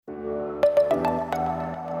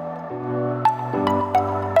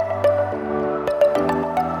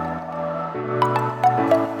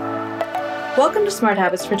Welcome to Smart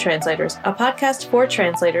Habits for Translators, a podcast for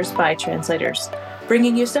translators by translators,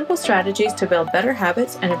 bringing you simple strategies to build better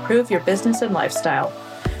habits and improve your business and lifestyle.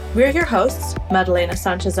 We're your hosts, Madalena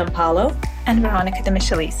Sanchez-Ampalo and Veronica de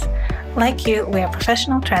Michelis. Like you, we are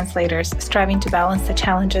professional translators striving to balance the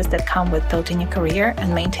challenges that come with building a career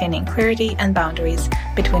and maintaining clarity and boundaries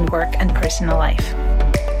between work and personal life.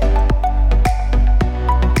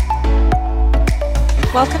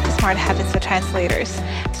 Welcome to Smart Habits for Translators.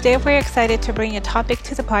 Today we're excited to bring a topic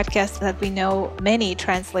to the podcast that we know many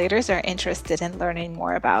translators are interested in learning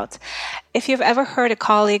more about. If you've ever heard a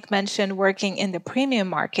colleague mention working in the premium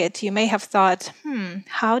market, you may have thought,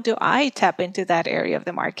 how do I tap into that area of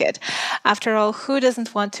the market? After all, who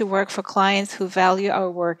doesn't want to work for clients who value our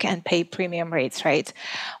work and pay premium rates, right?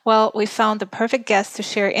 Well, we found the perfect guest to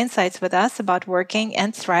share insights with us about working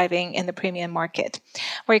and thriving in the premium market.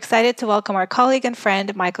 We're excited to welcome our colleague and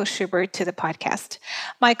friend, Michael Schubert, to the podcast.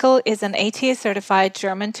 Michael is an ATA-certified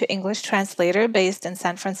German to English translator based in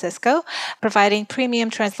San Francisco, providing premium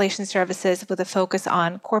translation services with a focus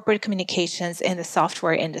on corporate communications in the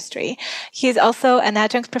software industry. He is also an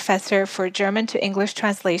adjunct professor for German to English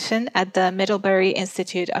translation at the Middlebury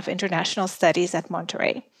Institute of International Studies at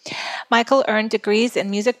Monterey. Michael earned degrees in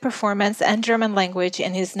music performance and German language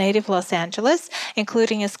in his native Los Angeles,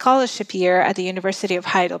 including a scholarship year at the University of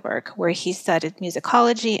Heidelberg, where he studied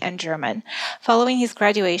musicology and German. Following his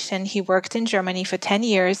graduation, he worked in Germany for 10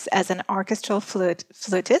 years as an orchestral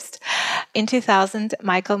flutist. In 2000,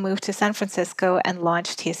 Michael moved to San Francisco and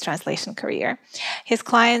launched his translation career. His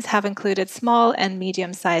clients have included small and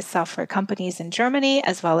medium-sized software companies in Germany,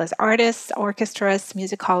 as well as artists, orchestras,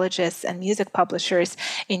 musicologists, and music publishers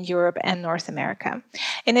in Europe and North America.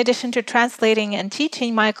 In addition to translating and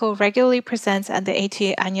teaching, Michael regularly presents at the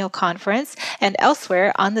ATA Annual Conference and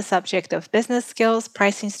elsewhere on the subject of business skills,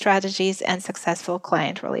 pricing strategies, and successful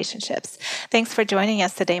client relationships. Thanks for joining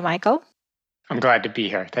us today, Michael. I'm glad to be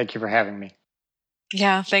here. Thank you for having me.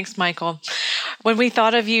 Yeah, thanks, Michael. When we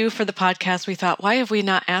thought of you for the podcast, we thought, why have we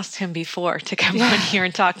not asked him before to come on here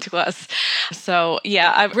and talk to us? So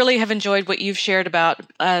I really have enjoyed what you've shared about,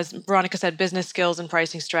 as Veronica said, business skills and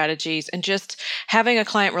pricing strategies, and just having a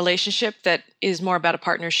client relationship that is more about a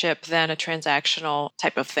partnership than a transactional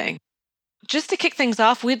type of thing. Just to kick things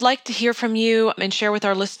off, we'd like to hear from you and share with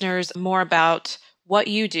our listeners more about what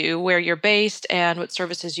you do, where you're based, and what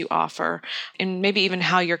services you offer, and maybe even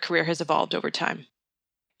how your career has evolved over time.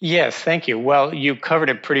 Yes, thank you. Well, you covered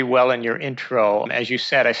it pretty well in your intro. As you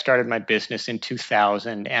said, I started my business in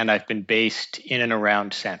 2000, and I've been based in and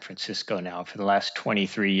around San Francisco now for the last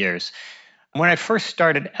 23 years. When I first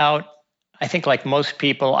started out, I think like most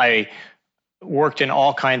people, I worked in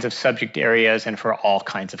all kinds of subject areas and for all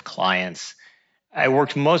kinds of clients. I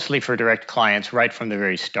worked mostly for direct clients right from the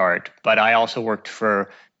very start, but I also worked for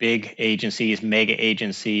big agencies, mega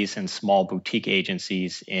agencies, and small boutique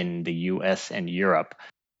agencies in the US and Europe.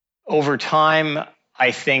 Over time,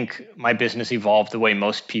 I think my business evolved the way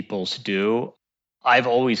most people's do. I've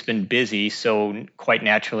always been busy, so quite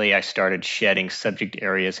naturally, I started shedding subject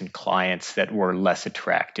areas and clients that were less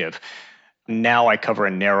attractive. Now I cover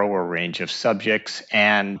a narrower range of subjects,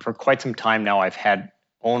 and for quite some time now, I've had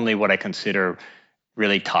only what I consider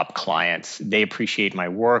really top clients. They appreciate my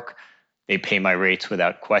work. They pay my rates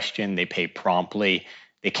without question. They pay promptly.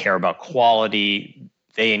 They care about quality.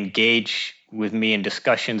 They engage with me in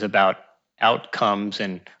discussions about outcomes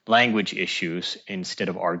and language issues instead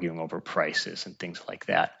of arguing over prices and things like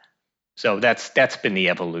that. So that's been the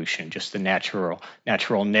evolution, just the natural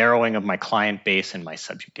narrowing of my client base and my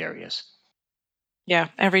subject areas. Yeah,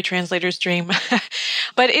 every translator's dream.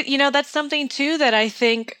 But that's something too that I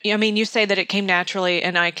think, you say that it came naturally,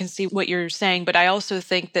 and I can see what you're saying, but I also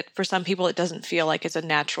think that for some people, it doesn't feel like it's a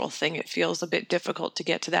natural thing. It feels a bit difficult to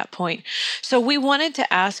get to that point. So we wanted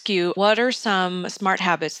to ask you, what are some smart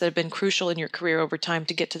habits that have been crucial in your career over time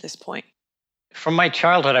to get to this point? From my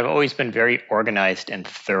childhood, I've always been very organized and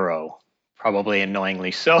thorough. Probably annoyingly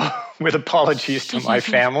so, with apologies to my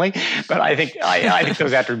family. But I think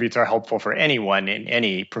those attributes are helpful for anyone in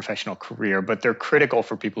any professional career, but they're critical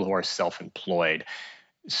for people who are self-employed.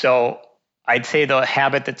 So I'd say the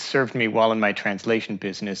habit that served me well in my translation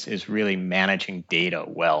business is really managing data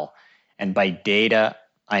well. And by data,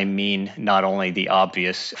 I mean not only the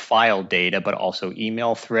obvious file data, but also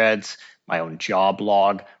email threads, my own job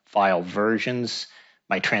log, file versions,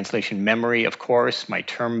 my translation memory, of course, my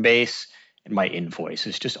term base, and my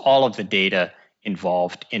invoices, just all of the data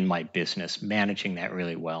involved in my business, managing that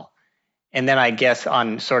really well. And then I guess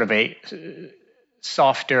on sort of a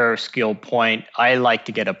softer skill point, I like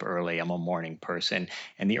to get up early. I'm a morning person,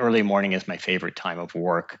 and the early morning is my favorite time of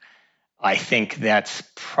work. I think that's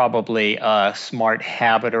probably a smart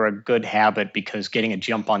habit or a good habit because getting a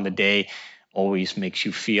jump on the day always makes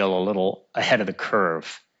you feel a little ahead of the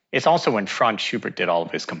curve. It's also when Franz Schubert did all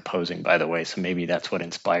of his composing, by the way, so maybe that's what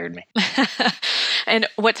inspired me. And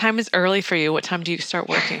what time is early for you? What time do you start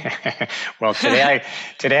working? Well, today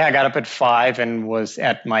I got up at 5 and was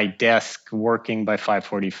at my desk working by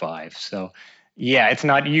 5:45. So, yeah, it's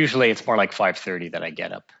not usually it's more like 5:30 that I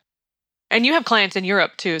get up. And you have clients in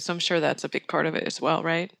Europe too, so I'm sure that's a big part of it as well,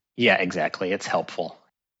 right? Yeah, exactly. It's helpful.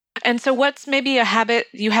 And so what's maybe a habit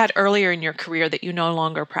you had earlier in your career that you no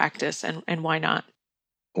longer practice and why not?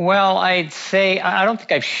 Well, I'd say I don't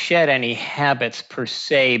think I've shed any habits per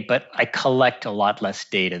se, but I collect a lot less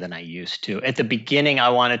data than I used to. At the beginning, I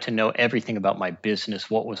wanted to know everything about my business,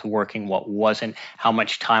 what was working, what wasn't, how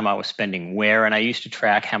much time I was spending where. And I used to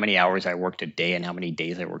track how many hours I worked a day and how many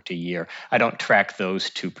days I worked a year. I don't track those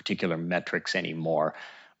two particular metrics anymore.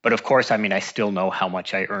 But of course, I mean, I still know how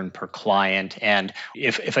much I earn per client. And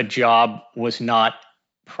if a job was not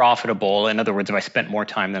profitable, in other words, if I spent more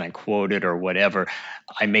time than I quoted or whatever,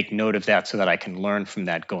 I make note of that so that I can learn from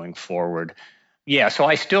that going forward. Yeah, so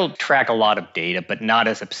I still track a lot of data, but not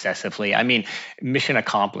as obsessively. I mean, mission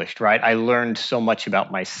accomplished, right? I learned so much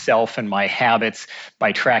about myself and my habits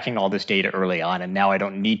by tracking all this data early on, and now I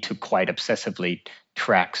don't need to quite obsessively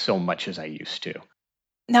track so much as I used to.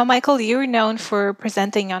 Now, Michael, you're known for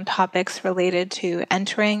presenting on topics related to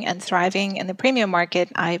entering and thriving in the premium market.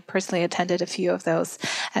 I personally attended a few of those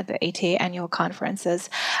at the ATA annual conferences.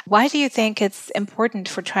 Why do you think it's important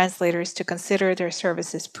for translators to consider their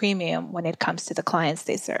services premium when it comes to the clients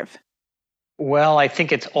they serve? Well, I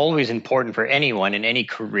think it's always important for anyone in any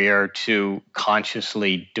career to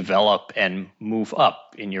consciously develop and move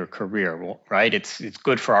up in your career, right? It's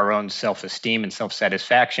good for our own self-esteem and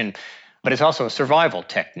self-satisfaction, but it's also a survival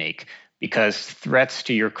technique because threats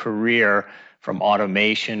to your career from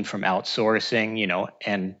automation, from outsourcing,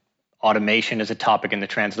 and automation is a topic in the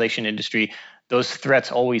translation industry, those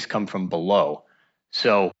threats always come from below.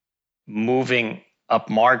 So moving up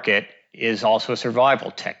market is also a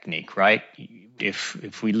survival technique, right?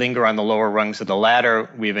 If we linger on the lower rungs of the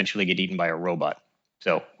ladder, we eventually get eaten by a robot.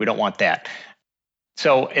 So we don't want that.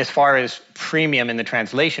 So as far as premium in the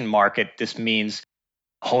translation market, this means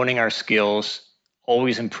honing our skills,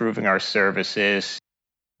 always improving our services,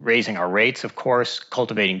 raising our rates, of course,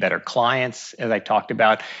 cultivating better clients, as I talked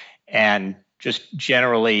about, and just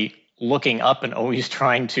generally looking up and always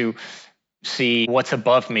trying to see what's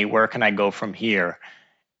above me, where can I go from here,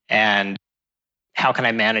 and how can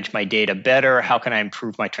I manage my data better, how can I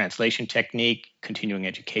improve my translation technique. Continuing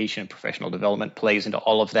education and professional development plays into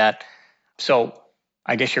all of that. So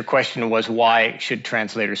I guess your question was, why should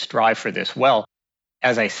translators strive for this? Well,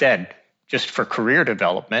 as I said, just for career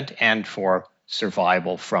development and for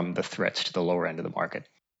survival from the threats to the lower end of the market.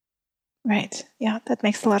 Right. Yeah, that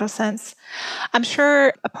makes a lot of sense. I'm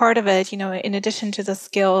sure a part of it, in addition to the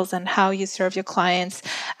skills and how you serve your clients,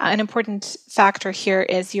 an important factor here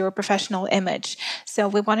is your professional image. So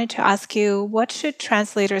we wanted to ask you, what should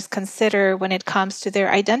translators consider when it comes to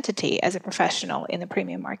their identity as a professional in the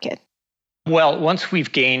premium market? Well, once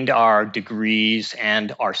we've gained our degrees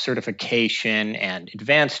and our certification and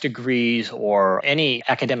advanced degrees or any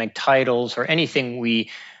academic titles or anything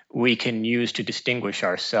we can use to distinguish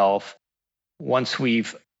ourselves, once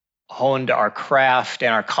we've honed our craft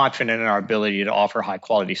and are confident in our ability to offer high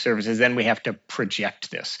quality services, then we have to project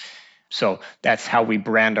this. So that's how we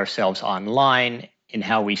brand ourselves online, in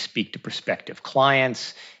how we speak to prospective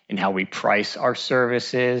clients, in how we price our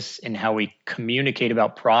services, in how we communicate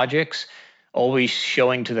about projects, always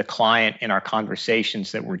showing to the client in our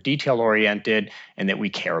conversations that we're detail oriented and that we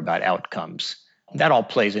care about outcomes. That all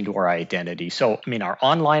plays into our identity. So, our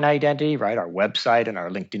online identity, right, our website and our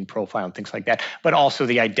LinkedIn profile and things like that, but also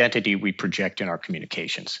the identity we project in our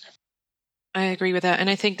communications. I agree with that. And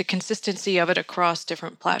I think the consistency of it across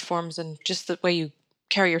different platforms and just the way you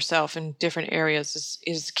carry yourself in different areas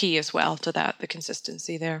is key as well to that, the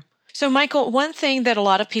consistency there. So, Michael, one thing that a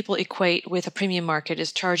lot of people equate with a premium market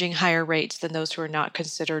is charging higher rates than those who are not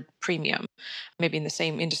considered premium, maybe in the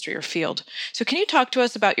same industry or field. So, can you talk to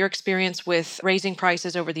us about your experience with raising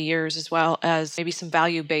prices over the years, as well as maybe some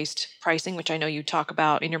value-based pricing, which I know you talk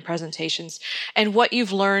about in your presentations, and what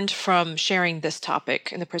you've learned from sharing this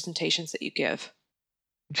topic in the presentations that you give?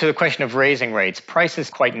 To the question of raising rates, prices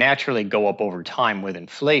quite naturally go up over time with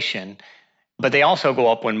inflation, but they also go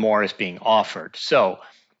up when more is being offered. So,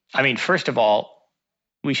 first of all,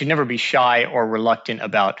 we should never be shy or reluctant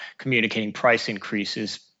about communicating price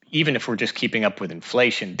increases. even if we're just keeping up with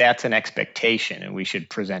inflation, that's an expectation and we should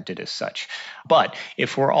present it as such. But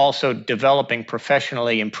if we're also developing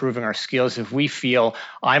professionally, improving our skills, if we feel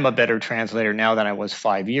I'm a better translator now than I was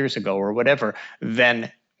 5 years ago or whatever,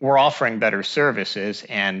 then we're offering better services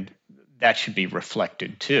and that should be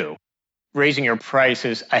reflected too. Raising your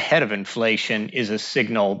prices ahead of inflation is a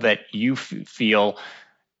signal that you feel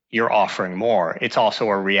you're offering more. It's also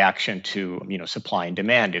a reaction to, supply and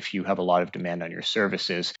demand. If you have a lot of demand on your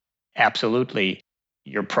services, absolutely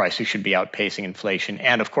your prices should be outpacing inflation.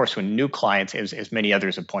 And of course, when new clients, as many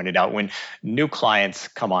others have pointed out, when new clients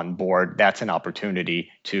come on board, that's an opportunity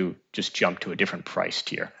to just jump to a different price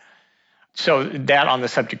tier. So that on the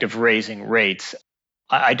subject of raising rates,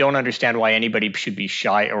 I don't understand why anybody should be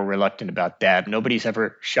shy or reluctant about that. Nobody's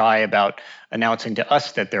ever shy about announcing to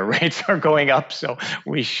us that their rates are going up, so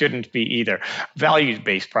we shouldn't be either.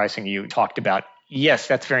 Values-based pricing you talked about, yes,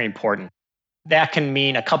 that's very important. That can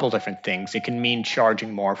mean a couple different things. It can mean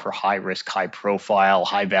charging more for high risk, high profile,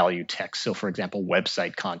 high value text. So for example,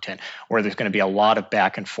 website content, where there's going to be a lot of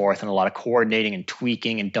back and forth and a lot of coordinating and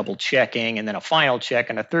tweaking and double checking, and then a final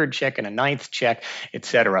check and a third check and a ninth check, et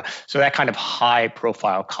cetera. So that kind of high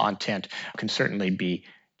profile content can certainly be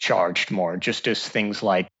charged more, just as things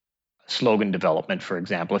like slogan development, for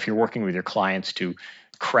example. If you're working with your clients to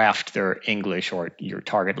craft their English or your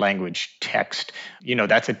target language text,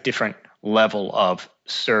 that's a different level of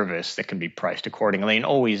service that can be priced accordingly and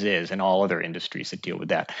always is in all other industries that deal with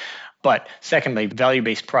that. But secondly,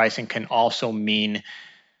 value-based pricing can also mean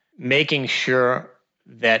making sure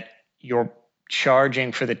that you're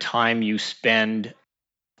charging for the time you spend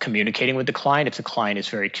communicating with the client. If the client is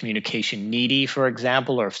very communication needy, for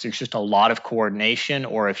example, or if there's just a lot of coordination,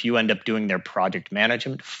 or if you end up doing their project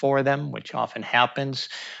management for them, which often happens,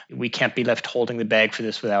 we can't be left holding the bag for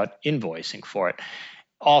this without invoicing for it.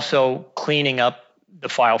 Also, cleaning up the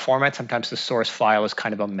file format. Sometimes the source file is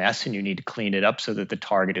kind of a mess and you need to clean it up so that the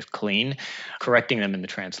target is clean, correcting them in the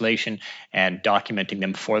translation and documenting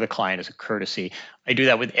them for the client as a courtesy. I do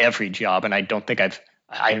that with every job, and I don't think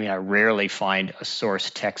I rarely find a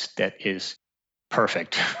source text that is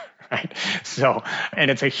perfect, right? So,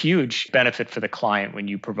 and it's a huge benefit for the client when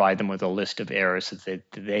you provide them with a list of errors that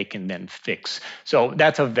they can then fix. So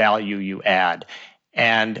that's a value you add.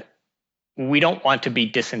 And we don't want to be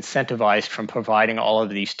disincentivized from providing all of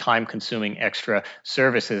these time-consuming extra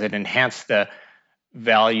services that enhance the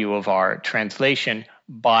value of our translation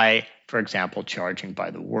by, for example, charging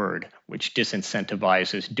by the word, which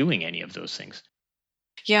disincentivizes doing any of those things.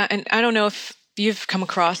 Yeah, and I don't know if you've come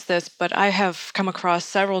across this, but I have come across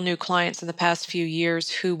several new clients in the past few years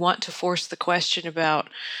who want to force the question about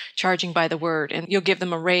charging by the word. And you'll give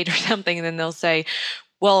them a rate or something, and then they'll say,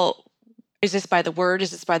 well, is this by the word? Is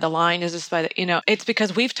this by the line? Is this by the, it's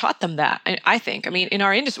because we've taught them that. I think, in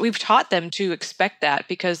our industry, we've taught them to expect that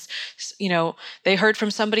because, they heard from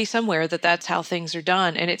somebody somewhere that that's how things are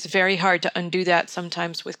done. And it's very hard to undo that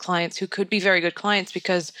sometimes with clients who could be very good clients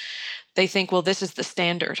because they think, well, this is the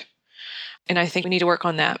standard. And I think we need to work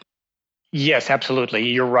on that. Yes, absolutely.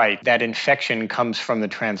 You're right. That infection comes from the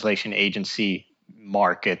translation agency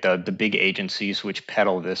market, the big agencies which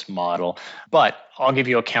peddle this model. But I'll give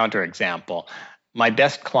you a counterexample. My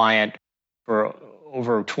best client for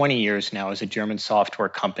over 20 years now is a German software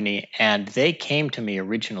company, and they came to me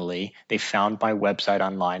originally. They found my website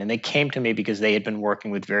online, and they came to me because they had been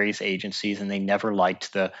working with various agencies, and they never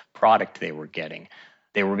liked the product they were getting.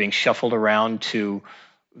 They were being shuffled around to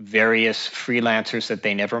various freelancers that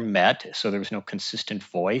they never met, so there was no consistent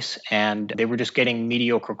voice, and they were just getting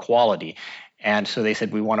mediocre quality. And so they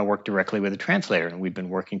said, we want to work directly with a translator, and we've been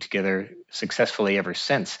working together successfully ever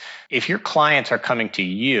since. If your clients are coming to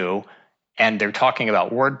you and they're talking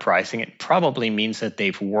about word pricing, it probably means that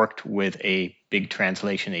they've worked with a big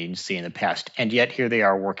translation agency in the past, and yet here they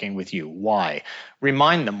are working with you. Why?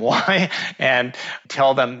 Remind them why, and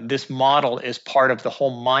tell them this model is part of the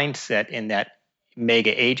whole mindset in that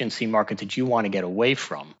mega agency market that you want to get away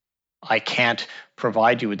from. I can't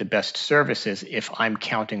provide you with the best services if I'm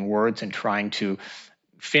counting words and trying to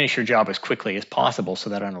finish your job as quickly as possible so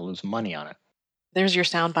that I don't lose money on it. There's your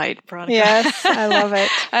soundbite, Veronica. Yes, I love it.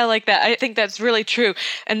 I like that. I think that's really true.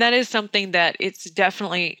 And that is something that it's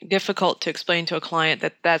definitely difficult to explain to a client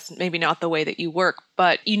that that's maybe not the way that you work,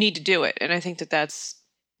 but you need to do it. And I think that that's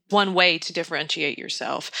one way to differentiate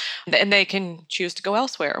yourself. And they can choose to go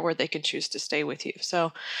elsewhere or they can choose to stay with you.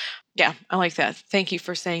 So yeah, I like that. Thank you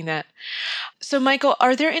for saying that. So Michael,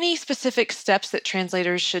 are there any specific steps that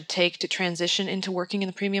translators should take to transition into working in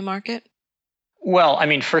the premium market? Well, I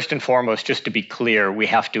mean, first and foremost, just to be clear, we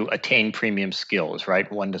have to attain premium skills,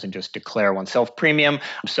 right? One doesn't just declare oneself premium.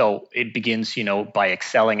 So it begins, by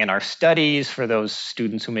excelling in our studies for those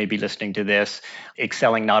students who may be listening to this,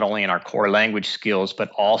 excelling not only in our core language skills, but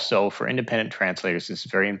also for independent translators, this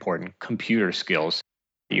is very important, computer skills.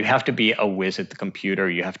 You have to be a whiz at the computer.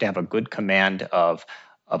 You have to have a good command of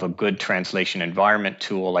a good translation environment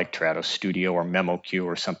tool like Trados Studio or MemoQ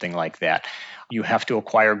or something like that. You have to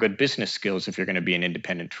acquire good business skills if you're going to be an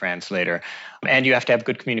independent translator. And you have to have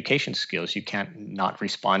good communication skills. You can't not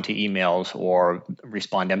respond to emails or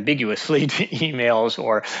respond ambiguously to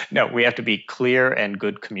emails no, we have to be clear and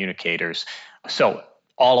good communicators. So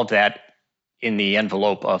all of that in the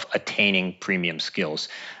envelope of attaining premium skills.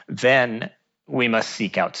 Then we must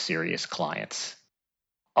seek out serious clients.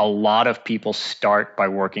 A lot of people start by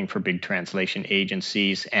working for big translation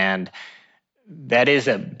agencies, and that is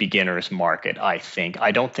a beginner's market, I think.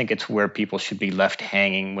 I don't think it's where people should be left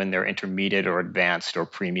hanging when they're intermediate or advanced or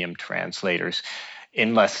premium translators,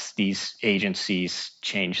 unless these agencies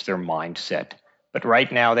change their mindset. But right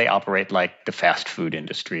now, they operate like the fast food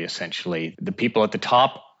industry, essentially. The people at the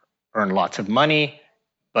top earn lots of money,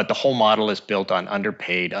 but the whole model is built on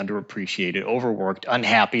underpaid, underappreciated, overworked,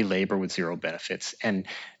 unhappy labor with zero benefits. And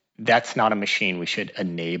that's not a machine we should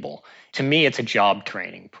enable. To me, it's a job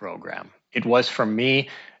training program. It was for me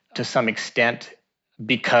to some extent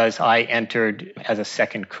because I entered as a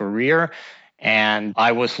second career and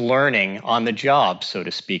I was learning on the job, so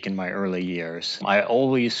to speak, in my early years. I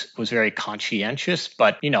always was very conscientious,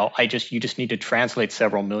 but you just need to translate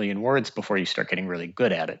several million words before you start getting really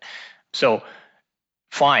good at it. So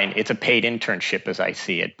fine, it's a paid internship as I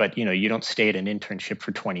see it, but you don't stay at an internship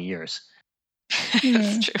for 20 years.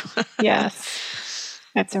 That's true. Yes.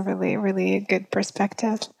 That's a really, really good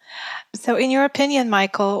perspective. So in your opinion,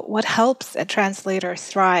 Michael, what helps a translator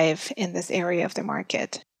thrive in this area of the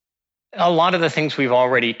market? A lot of the things we've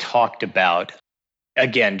already talked about.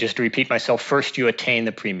 Again, just to repeat myself, first, you attain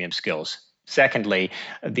the premium skills. Secondly,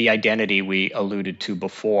 the identity we alluded to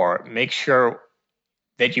before. Make sure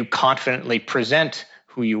that you confidently present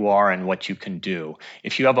who you are and what you can do.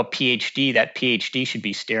 If you have a PhD, that PhD should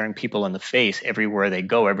be staring people in the face everywhere they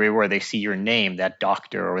go, everywhere they see your name, that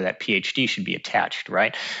doctor or that PhD should be attached,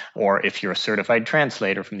 right? Or if you're a certified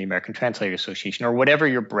translator from the American Translator Association, or whatever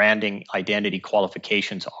your branding identity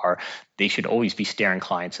qualifications are, they should always be staring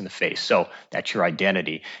clients in the face. So that's your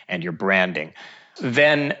identity and your branding.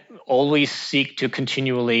 Then always seek to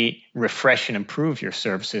continually refresh and improve your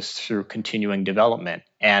services through continuing development.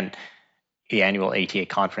 And the annual ATA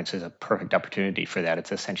conference is a perfect opportunity for that.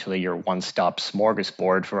 It's essentially your one-stop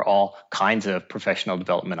smorgasbord for all kinds of professional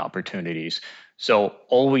development opportunities. So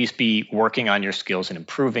always be working on your skills and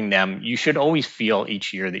improving them. You should always feel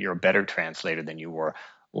each year that you're a better translator than you were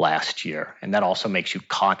last year. And that also makes you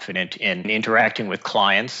confident in interacting with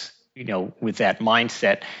clients, with that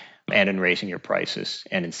mindset, and in raising your prices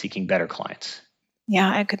and in seeking better clients. Yeah,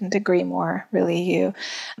 I couldn't agree more. Really,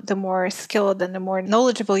 the more skilled and the more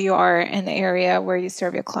knowledgeable you are in the area where you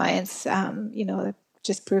serve your clients,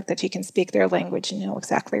 just prove that you can speak their language and know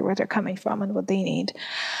exactly where they're coming from and what they need.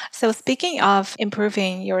 So speaking of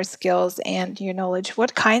improving your skills and your knowledge,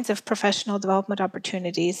 what kinds of professional development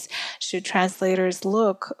opportunities should translators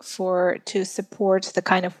look for to support the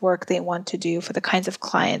kind of work they want to do for the kinds of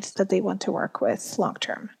clients that they want to work with long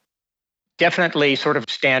term? Definitely sort of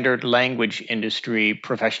standard language industry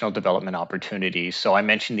professional development opportunities. So I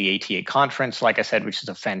mentioned the ATA conference, like I said, which is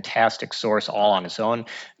a fantastic source all on its own.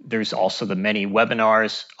 There's also the many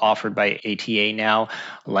webinars offered by ATA now,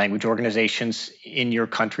 language organizations in your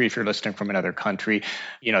country, if you're listening from another country,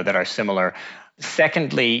 that are similar.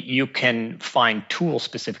 Secondly, you can find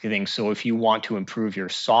tool-specific things. So if you want to improve your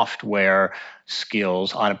software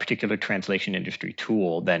skills on a particular translation industry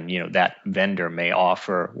tool, then that vendor may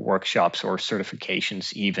offer workshops or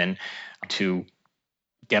certifications even to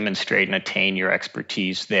demonstrate and attain your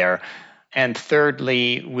expertise there. And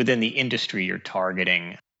thirdly, within the industry you're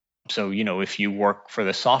targeting. So, if you work for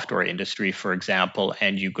the software industry, for example,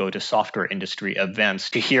 and you go to software industry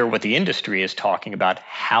events to hear what the industry is talking about,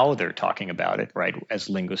 how they're talking about it, right? As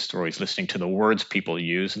linguists are always listening to the words people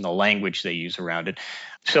use and the language they use around it.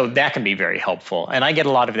 So that can be very helpful. And I get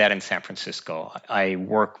a lot of that in San Francisco. I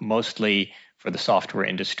work mostly for the software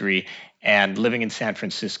industry, and living in San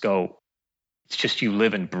Francisco, it's just you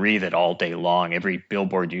live and breathe it all day long. Every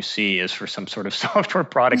billboard you see is for some sort of software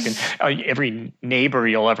product, and every neighbor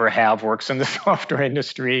you'll ever have works in the software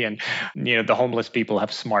industry. And the homeless people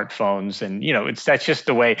have smartphones, and that's just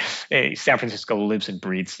the way San Francisco lives and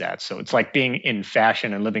breathes that. So it's like being in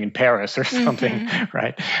fashion and living in Paris or something,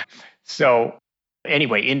 right? So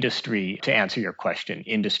Anyway, industry, to answer your question,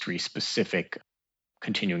 industry specific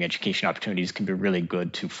continuing education opportunities can be really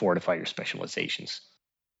good to fortify your specializations.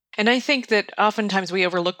 And I think that oftentimes we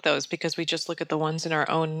overlook those because we just look at the ones in our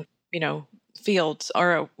own, fields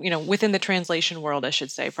or, within the translation world, I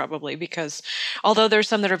should say, probably, because although there's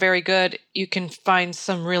some that are very good, you can find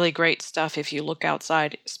some really great stuff if you look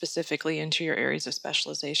outside specifically into your areas of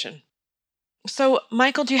specialization. So,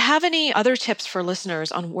 Michael, do you have any other tips for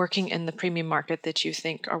listeners on working in the premium market that you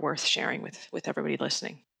think are worth sharing with everybody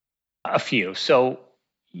listening? A few. So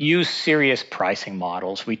use serious pricing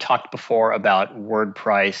models. We talked before about word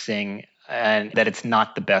pricing and that it's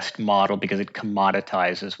not the best model because it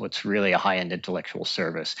commoditizes what's really a high-end intellectual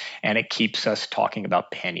service, and it keeps us talking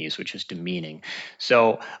about pennies, which is demeaning.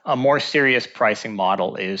 So a more serious pricing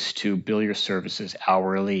model is to bill your services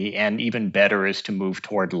hourly, and even better is to move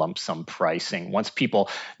toward lump sum pricing. Once people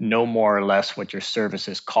know more or less what your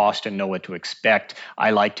services cost and know what to expect,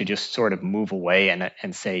 I like to just sort of move away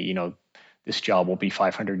and say, this job will be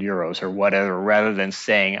 500 euros or whatever, rather than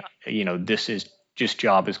saying, this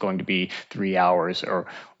job is going to be 3 hours or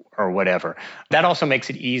whatever. That also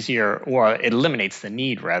makes it easier, or it eliminates the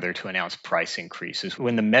need rather to announce price increases.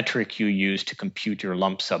 When the metric you use to compute your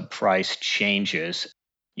lump sum price changes,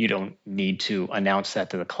 you don't need to announce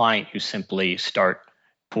that to the client. You simply start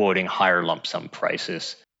quoting higher lump sum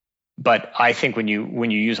prices. But I think when you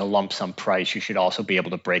use a lump sum price, you should also be able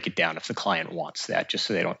to break it down if the client wants that, just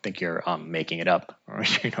so they don't think you're making it up or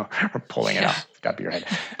or pulling it off the top of your head.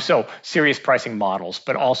 So serious pricing models,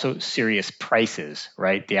 but also serious prices,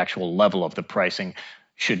 right? The actual level of the pricing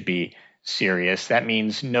should be serious. That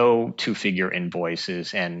means no two-figure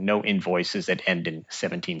invoices and no invoices that end in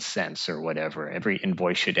 17 cents or whatever. Every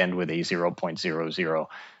invoice should end with a 0.00.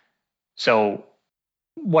 So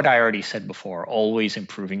what I already said before, always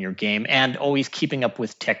improving your game and always keeping up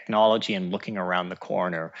with technology and looking around the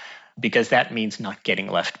corner, because that means not getting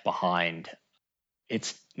left behind.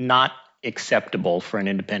 It's not acceptable for an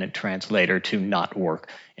independent translator to not work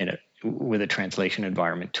with a translation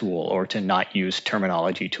environment tool or to not use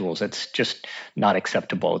terminology tools. That's just not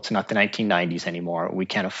acceptable. It's not the 1990s anymore. We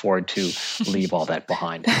can't afford to leave all that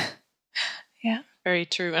behind. Yeah, very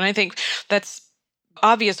true. And I think that's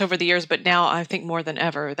obvious over the years, but now I think more than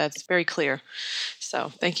ever, that's very clear. So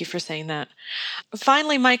thank you for saying that.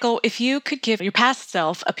 Finally, Michael, if you could give your past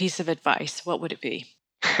self a piece of advice, what would it be?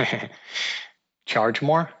 Charge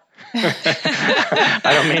more. I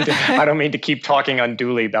don't mean to keep talking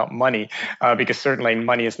unduly about money, because certainly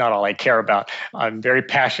money is not all I care about. I'm very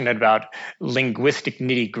passionate about linguistic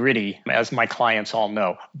nitty-gritty, as my clients all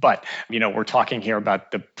know. But we're talking here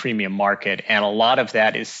about the premium market, and a lot of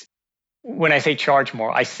that is. When I say charge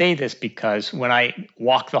more, I say this because when I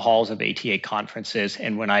walk the halls of ATA conferences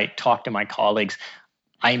and when I talk to my colleagues,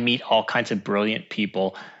 I meet all kinds of brilliant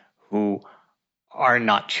people who are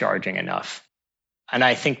not charging enough. And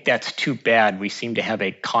I think that's too bad. We seem to have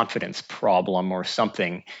a confidence problem or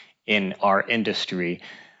something in our industry.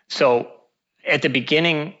 So at the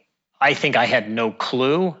beginning, I think I had no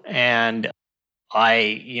clue, and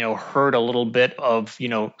I, heard a little bit of,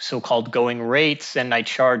 so-called going rates, and I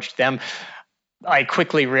charged them. I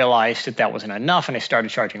quickly realized that wasn't enough, and I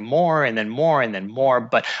started charging more and then more and then more.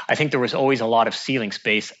 But I think there was always a lot of ceiling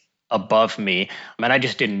space above me, and I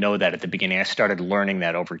just didn't know that at the beginning. I started learning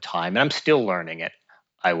that over time, and I'm still learning it,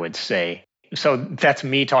 I would say. So that's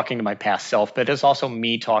me talking to my past self, but it's also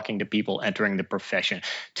me talking to people entering the profession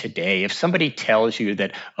today. If somebody tells you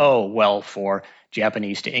that, for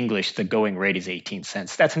Japanese to English, the going rate is 18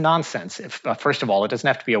 cents, that's nonsense. First of all, it doesn't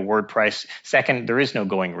have to be a word price. Second, there is no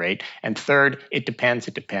going rate. And third, it depends.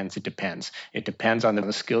 It depends on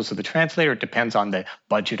the skills of the translator. It depends on the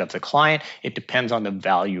budget of the client. It depends on the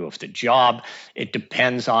value of the job. It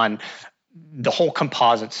depends on the whole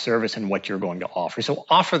composite service and what you're going to offer. So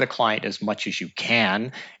offer the client as much as you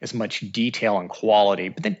can, as much detail and quality,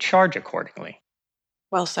 but then charge accordingly.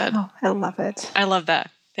 Well said. Oh, I love it. I love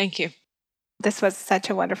that. Thank you. This was such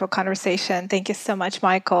a wonderful conversation. Thank you so much,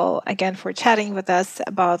 Michael, again, for chatting with us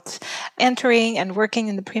about entering and working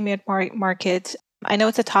in the premium market. I know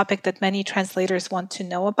it's a topic that many translators want to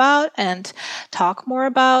know about and talk more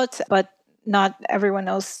about, but not everyone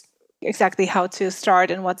knows exactly how to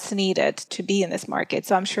start and what's needed to be in this market.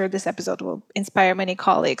 So I'm sure this episode will inspire many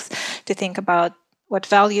colleagues to think about what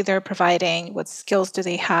value they're providing, what skills do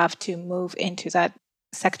they have to move into that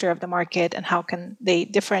sector of the market, and how can they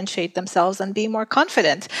differentiate themselves and be more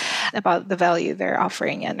confident about the value they're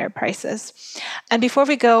offering and their prices. And before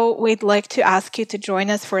we go, we'd like to ask you to join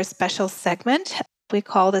us for a special segment. We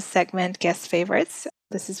call this segment Guest Favorites.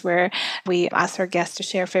 This is where we ask our guests to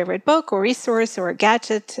share a favorite book or resource or a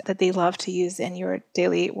gadget that they love to use in your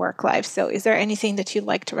daily work life. So is there anything that you'd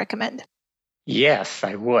like to recommend? Yes,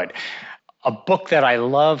 I would. A book that I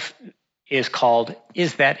love is called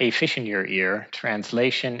Is That a Fish in Your Ear?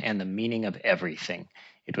 Translation and the Meaning of Everything.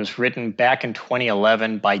 It was written back in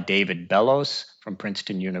 2011 by David Bellows from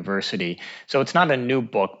Princeton University. So it's not a new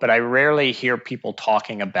book, but I rarely hear people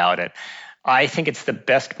talking about it. I think it's the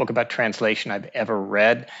best book about translation I've ever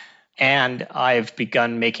read. And I've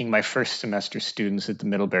begun making my first semester students at the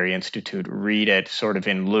Middlebury Institute read it sort of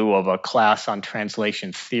in lieu of a class on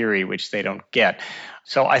translation theory, which they don't get.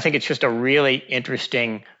 So I think it's just a really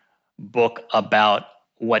interesting book about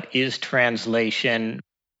what is translation,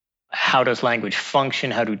 how does language function,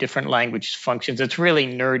 how do different languages function. It's really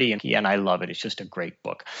nerdy and I love it. It's just a great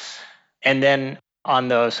book. And then on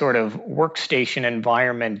the sort of workstation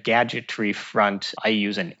environment gadgetry front, I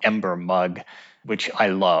use an Ember mug, which I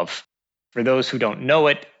love. For those who don't know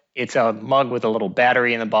it, it's a mug with a little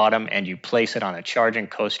battery in the bottom, and you place it on a charging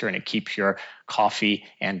coaster, and it keeps your coffee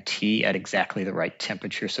and tea at exactly the right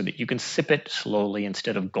temperature so that you can sip it slowly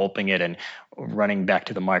instead of gulping it and running back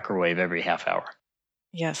to the microwave every half hour.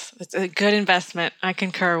 Yes, it's a good investment. I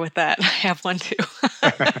concur with that. I have one too.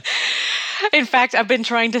 In fact, I've been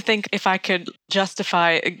trying to think if I could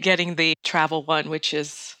justify getting the travel one, which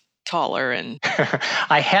is taller and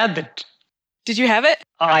I had the Did you have it?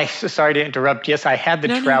 Sorry to interrupt. Yes, I had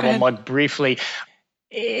the travel mug briefly.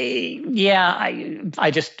 I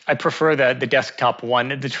prefer the desktop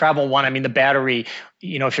one. The travel one, I mean, the battery,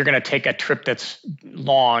 if you're going to take a trip that's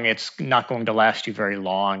long, it's not going to last you very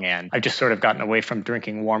long. And I've just sort of gotten away from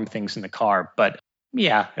drinking warm things in the car. But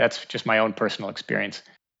yeah, that's just my own personal experience.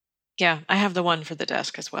 Yeah, I have the one for the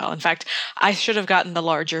desk as well. In fact, I should have gotten the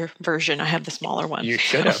larger version. I have the smaller one. You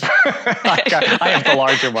should have. I have the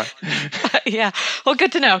larger one. Yeah. Well,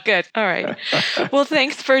 good to know. Good. All right. Well,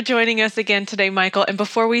 thanks for joining us again today, Michael. And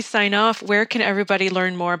before we sign off, where can everybody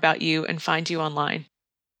learn more about you and find you online?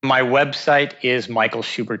 My website is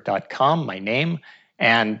michaelschubert.com, my name,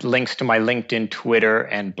 and links to my LinkedIn, Twitter,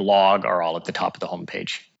 and blog are all at the top of the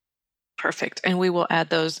homepage. Perfect. And we will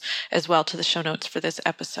add those as well to the show notes for this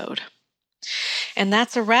episode. And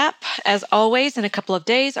that's a wrap. As always, in a couple of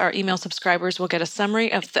days, our email subscribers will get a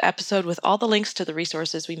summary of the episode with all the links to the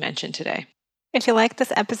resources we mentioned today. If you liked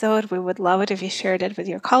this episode, we would love it if you shared it with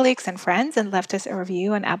your colleagues and friends and left us a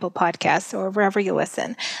review on Apple Podcasts or wherever you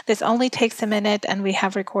listen. This only takes a minute, and we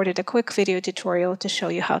have recorded a quick video tutorial to show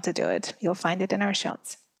you how to do it. You'll find it in our show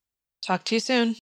notes. Talk to you soon.